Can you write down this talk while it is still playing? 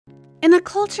In a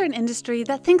culture and industry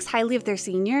that thinks highly of their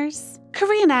seniors,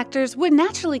 Korean actors would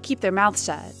naturally keep their mouths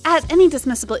shut at any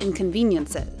dismissible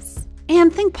inconveniences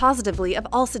and think positively of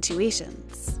all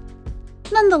situations.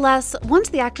 Nonetheless, once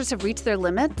the actors have reached their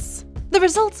limits, the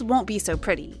results won't be so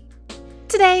pretty.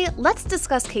 Today, let's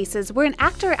discuss cases where an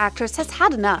actor or actress has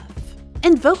had enough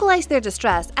and vocalize their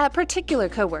distress at particular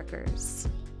coworkers.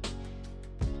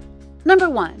 Number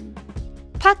 1.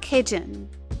 Park Hae-jin,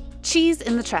 Cheese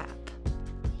in the Trap.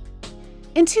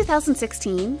 In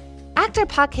 2016, actor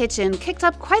Park Hae-jin kicked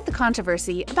up quite the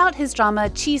controversy about his drama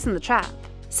Cheese in the Trap,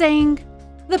 saying,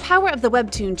 "The power of the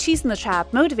webtoon Cheese in the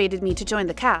Trap motivated me to join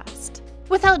the cast,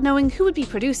 without knowing who would be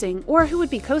producing or who would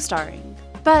be co-starring.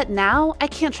 But now, I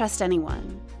can't trust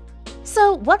anyone."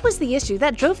 So what was the issue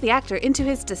that drove the actor into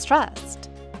his distrust?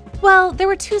 Well, there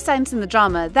were two signs in the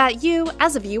drama that you,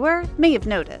 as a viewer, may have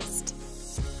noticed.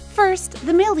 First,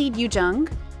 the male lead Yoo Jung,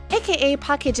 aka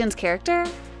Park Hae-jin's character,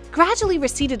 gradually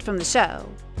receded from the show,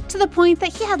 to the point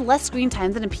that he had less screen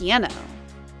time than a piano.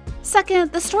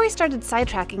 Second, the story started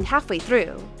sidetracking halfway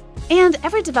through, and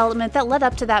every development that led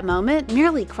up to that moment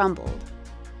merely crumbled.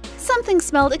 Something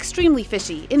smelled extremely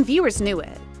fishy, and viewers knew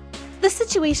it. The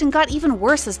situation got even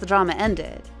worse as the drama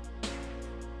ended.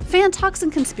 Fan talks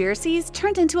and conspiracies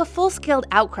turned into a full-scaled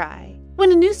outcry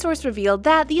when a news source revealed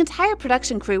that the entire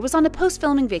production crew was on a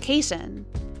post-filming vacation,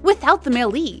 without the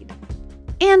male lead.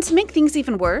 And to make things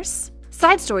even worse,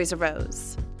 side stories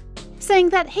arose, saying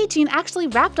that Hae-jin actually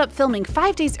wrapped up filming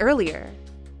 5 days earlier,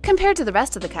 compared to the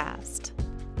rest of the cast.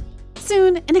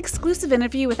 Soon, an exclusive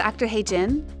interview with actor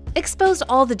Hae-jin exposed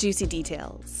all the juicy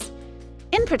details.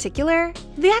 In particular,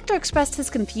 the actor expressed his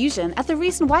confusion at the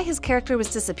reason why his character was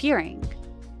disappearing,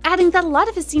 adding that a lot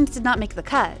of his scenes did not make the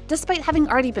cut, despite having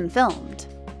already been filmed.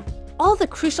 All the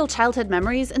crucial childhood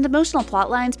memories and emotional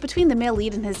plotlines between the male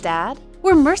lead and his dad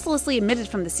were mercilessly omitted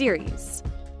from the series,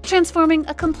 transforming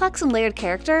a complex and layered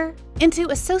character into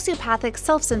a sociopathic,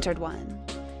 self-centered one.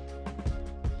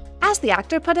 As the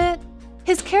actor put it,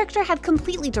 his character had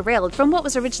completely derailed from what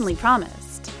was originally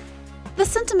promised. The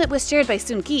sentiment was shared by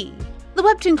Seung-gi, the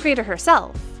webtoon creator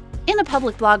herself, in a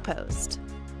public blog post.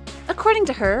 According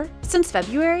to her, since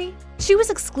February, she was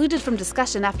excluded from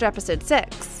discussion after episode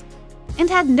 6,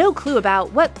 and had no clue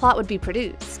about what plot would be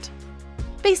produced.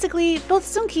 Basically, both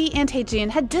Seung-gi and Hae-jin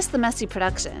had dissed the messy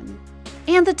production,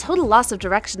 and the total loss of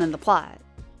direction in the plot.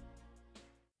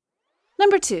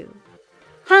 Number 2.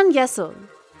 Han Ye-sol,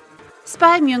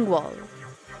 Spy Myung-wol.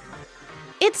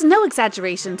 It's no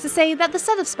exaggeration to say that the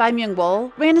set of Spy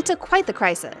Myung-wol ran into quite the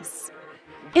crisis.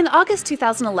 In August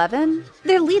 2011,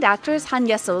 their lead actress Han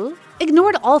Ye-sol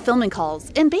ignored all filming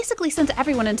calls and basically sent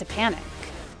everyone into panic.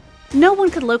 No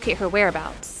one could locate her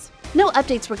whereabouts, no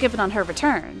updates were given on her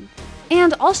return,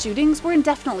 and all shootings were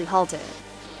indefinitely halted.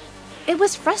 It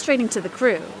was frustrating to the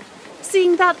crew,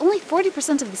 seeing that only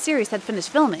 40% of the series had finished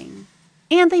filming,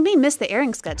 and they may miss the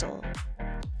airing schedule.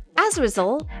 As a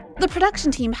result, the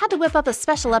production team had to whip up a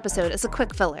special episode as a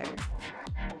quick filler.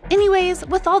 Anyways,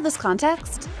 with all this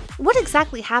context, what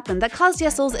exactly happened that caused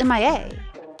Ye-sol's MIA?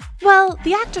 Well,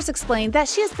 the actress explained that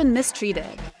she has been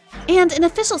mistreated, and an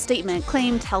official statement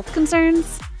claimed health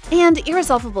concerns and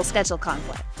irresolvable schedule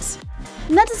conflict.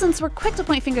 Netizens were quick to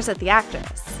point fingers at the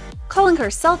actress, calling her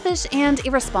selfish and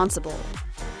irresponsible.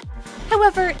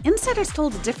 However, insiders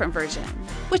told a different version,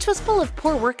 which was full of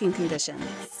poor working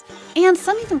conditions, and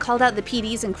some even called out the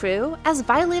PDs and crew as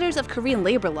violators of Korean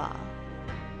labor law.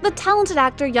 The talented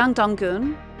actor Yang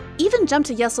Dong-gun even jumped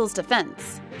to Ye-sol's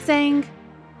defense, saying,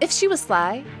 if she was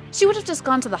sly, she would have just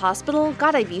gone to the hospital,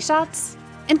 got IV shots,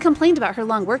 and complained about her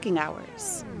long working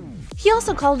hours. He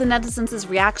also called the netizens'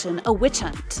 reaction a witch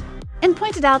hunt, and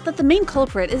pointed out that the main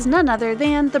culprit is none other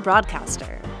than the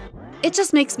broadcaster. "It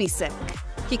just makes me sick,"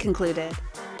 he concluded.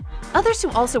 Others who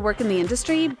also work in the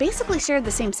industry basically shared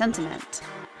the same sentiment,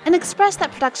 and expressed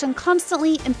that production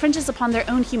constantly infringes upon their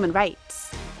own human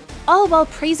rights, all while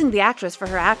praising the actress for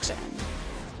her action.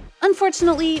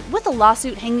 Unfortunately, with a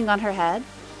lawsuit hanging on her head,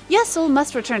 Ye-sol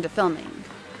must return to filming.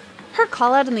 Her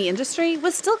call-out in the industry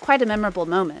was still quite a memorable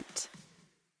moment.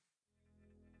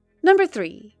 Number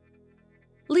 3.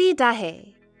 Lee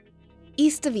Da-hae,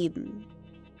 East of Eden.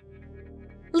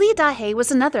 Lee Da-hae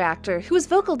was another actor who was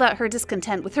vocal about her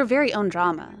discontent with her very own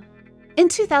drama. In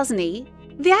 2008,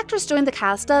 the actress joined the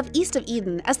cast of East of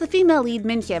Eden as the female lead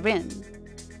Min Hye-rin.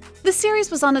 The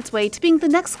series was on its way to being the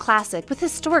next classic with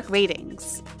historic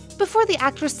ratings, before the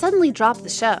actress suddenly dropped the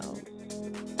show.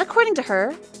 According to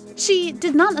her, she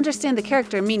did not understand the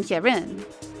character Min Hye-rin,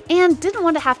 and didn't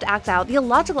want to have to act out the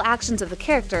illogical actions of the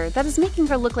character that is making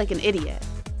her look like an idiot.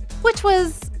 Which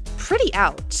was pretty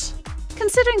ouch,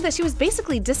 considering that she was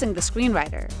basically dissing the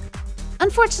screenwriter.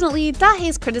 Unfortunately,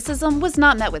 Dahye's criticism was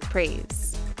not met with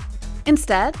praise.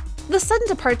 Instead, the sudden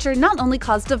departure not only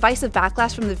caused divisive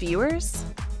backlash from the viewers,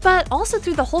 but also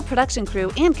threw the whole production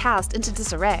crew and cast into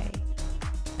disarray.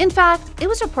 In fact, it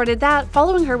was reported that,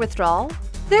 following her withdrawal,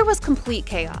 there was complete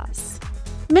chaos.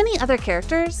 Many other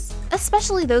characters,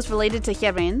 especially those related to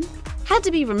Hyerin, had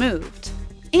to be removed,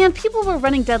 and people were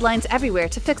running deadlines everywhere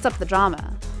to fix up the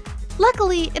drama.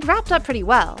 Luckily, it wrapped up pretty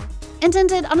well, and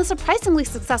ended on a surprisingly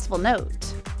successful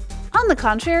note. On the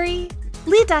contrary,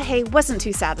 Lee Dahye wasn't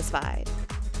too satisfied.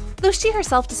 Though she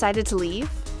herself decided to leave,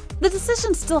 the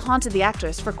decision still haunted the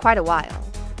actress for quite a while.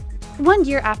 1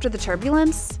 year after the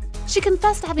turbulence, she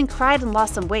confessed to having cried and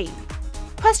lost some weight,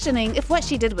 questioning if what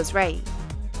she did was right.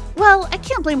 Well, I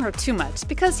can't blame her too much,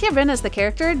 because Hyerin as the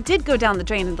character did go down the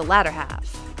drain in the latter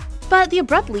half. But the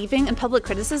abrupt leaving and public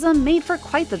criticism made for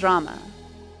quite the drama.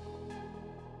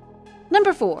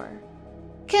 Number 4.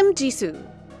 Kim Jisoo,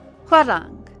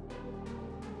 Hwarang.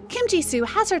 Kim Jisoo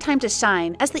has her time to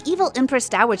shine as the evil Empress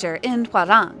Dowager in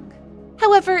Hwarang.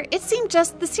 However, it seemed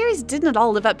just the series didn't at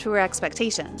all live up to her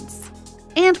expectations,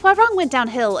 and Hwarang went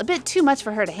downhill a bit too much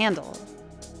for her to handle.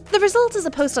 The result is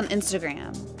a post on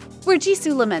Instagram, where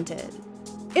Jisoo lamented,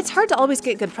 "It's hard to always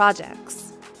get good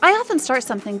projects. I often start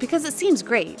something because it seems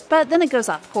great, but then it goes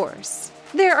off course.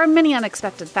 There are many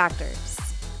unexpected factors."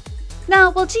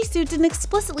 Now, while Jisoo didn't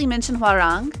explicitly mention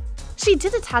Hwarang, she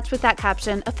did attach with that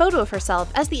caption a photo of herself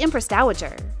as the Empress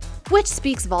Dowager, which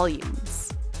speaks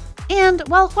volumes. And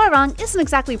while Hwarang isn't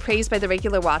exactly praised by the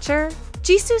regular watcher,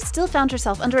 Jisoo still found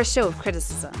herself under a show of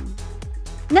criticism.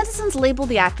 Netizens labeled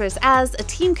the actress as a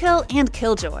team kill and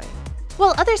killjoy,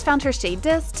 while others found her shade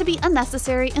diss to be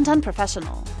unnecessary and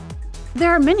unprofessional.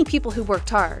 "There are many people who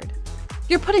worked hard.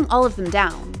 You're putting all of them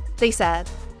down," they said,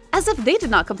 as if they did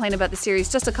not complain about the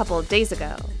series just a couple of days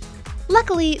ago.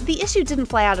 Luckily, the issue didn't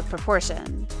fly out of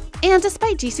proportion, and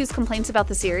despite Jisoo's complaints about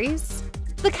the series,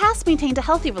 the cast maintained a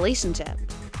healthy relationship.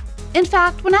 In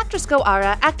fact, when actress Go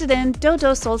Ara acted in Do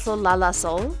Do Sol Sol La La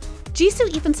Sol, Jisoo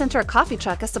even sent her a coffee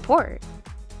truck as support.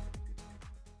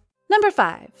 Number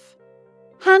 5.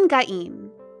 Han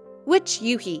Ga-in, Witch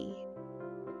Yu-hee.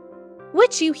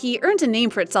 Witch Yu-hee earned a name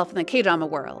for itself in the K-drama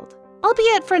world,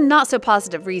 albeit for a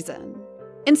not-so-positive reason.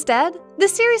 Instead,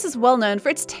 this series is well known for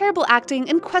its terrible acting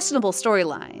and questionable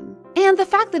storyline, and the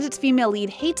fact that its female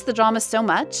lead hates the drama so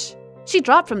much, she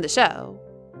dropped from the show.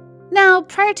 Now,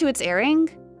 prior to its airing,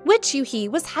 Witch Yu-hee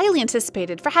was highly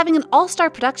anticipated for having an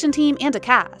all-star production team and a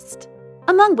cast,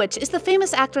 among which is the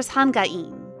famous actress Han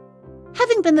Ga-in.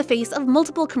 Having been the face of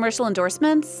multiple commercial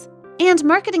endorsements, and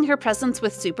marketing her presence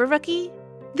with Super Rookie,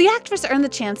 the actress earned the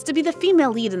chance to be the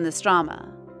female lead in this drama.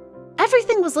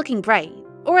 Everything was looking bright,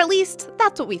 or at least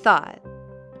that's what we thought.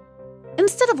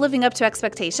 Instead of living up to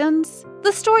expectations,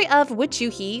 the story of Witch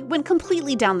Yu-hee went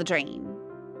completely down the drain.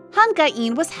 Han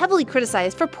Ga-in was heavily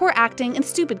criticized for poor acting and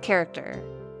stupid character,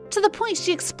 to the point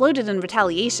she exploded in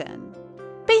retaliation.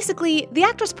 Basically, the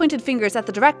actress pointed fingers at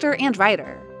the director and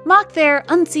writer, mocked their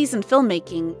unseasoned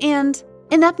filmmaking and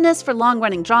ineptness for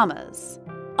long-running dramas,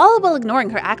 all while ignoring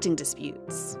her acting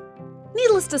disputes.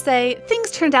 Needless to say, things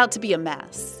turned out to be a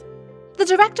mess. The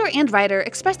director and writer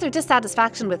expressed their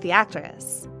dissatisfaction with the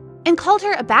actress, and called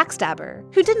her a backstabber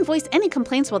who didn't voice any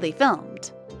complaints while they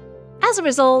filmed. As a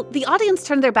result, the audience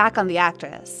turned their back on the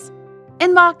actress,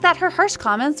 and mocked that her harsh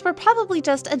comments were probably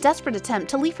just a desperate attempt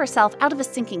to leave herself out of a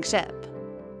sinking ship.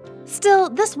 Still,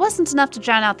 this wasn't enough to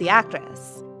drown out the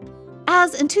actress,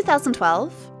 as in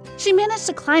 2012, she managed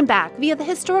to climb back via the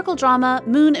historical drama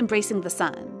Moon Embracing the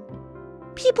Sun.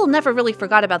 People never really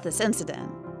forgot about this incident,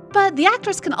 but the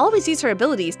actress can always use her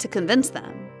abilities to convince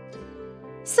them.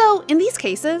 So, in these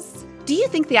cases, do you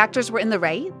think the actors were in the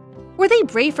right? Were they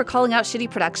brave for calling out shitty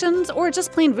productions, or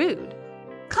just plain rude?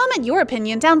 Comment your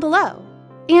opinion down below.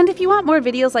 And if you want more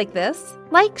videos like this,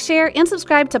 like, share, and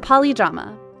subscribe to Bbali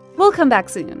Drama. We'll come back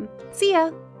soon. See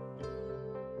ya!